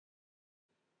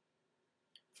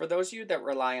For those of you that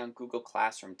rely on Google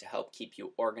Classroom to help keep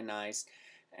you organized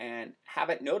and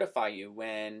have it notify you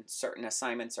when certain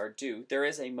assignments are due, there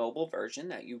is a mobile version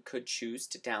that you could choose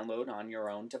to download on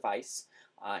your own device.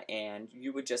 And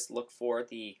you would just look for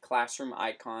the classroom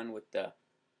icon with the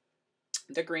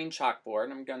green chalkboard.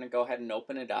 I'm going to go ahead and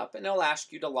open it up, and it'll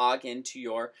ask you to log into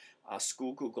your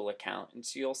school Google account. And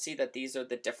so you'll see that these are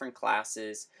the different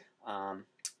classes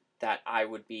that I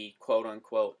would be quote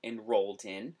unquote enrolled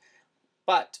in.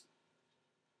 But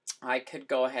I could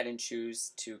go ahead and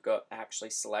choose to go actually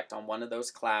select on one of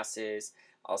those classes.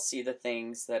 I'll see the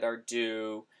things that are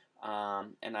due,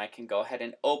 and I can go ahead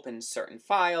and open certain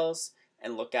files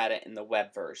and look at it in the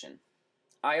web version.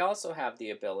 I also have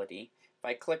the ability, if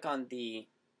I click on the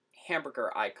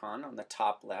hamburger icon on the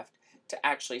top left, to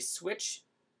actually switch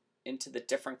into the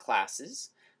different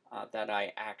classes that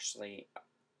I actually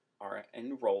are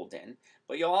enrolled in.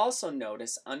 But you'll also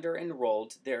notice under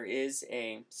enrolled there is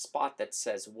a spot that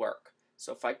says work.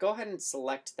 So if I go ahead and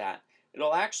select that,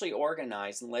 it'll actually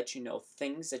organize and let you know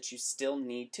things that you still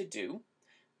need to do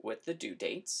with the due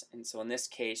dates. And so in this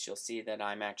case, you'll see that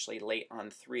I'm actually late on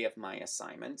 3 of my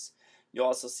assignments. You'll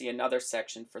also see another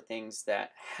section for things that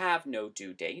have no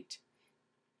due date.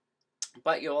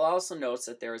 But you'll also notice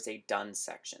that there is a done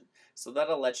section. So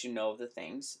that'll let you know the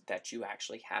things that you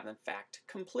actually have in fact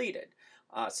completed.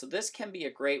 So this can be a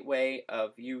great way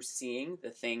of you seeing the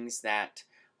things that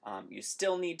you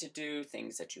still need to do,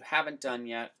 things that you haven't done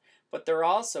yet. But there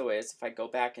also is, if I go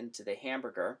back into the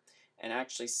hamburger and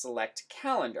actually select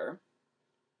calendar,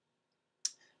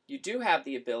 you do have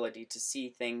the ability to see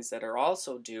things that are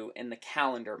also due in the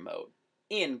calendar mode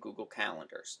in Google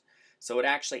Calendars. So it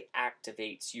actually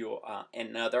activates your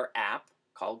another app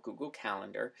called Google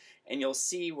Calendar, and you'll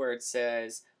see where it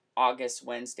says August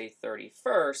Wednesday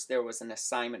 31st, there was an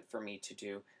assignment for me to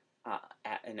do,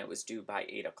 and it was due by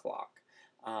 8 o'clock.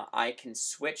 I can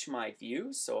switch my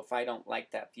views, so if I don't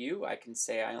like that view, I can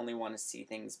say I only want to see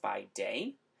things by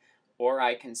day, or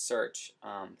I can search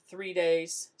 3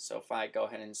 days. So if I go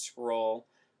ahead and scroll,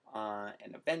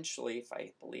 and eventually, if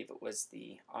I believe it was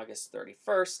the August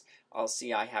 31st, I'll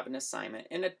see I have an assignment.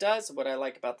 And it does, what I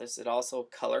like about this, it also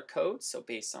color codes. So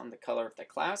based on the color of the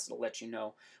class, it'll let you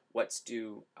know what's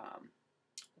due,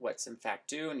 what's in fact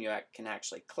due, and you can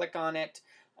actually click on it,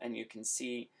 and you can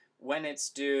see when it's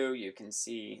due. You can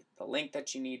see the link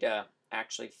that you need to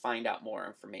actually find out more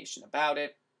information about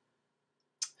it.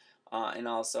 And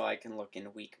also I can look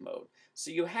in week mode. So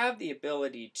you have the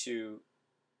ability to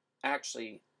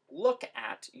actually look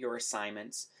at your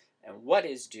assignments and what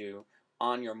is due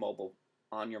on your mobile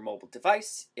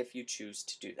device if you choose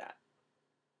to do that.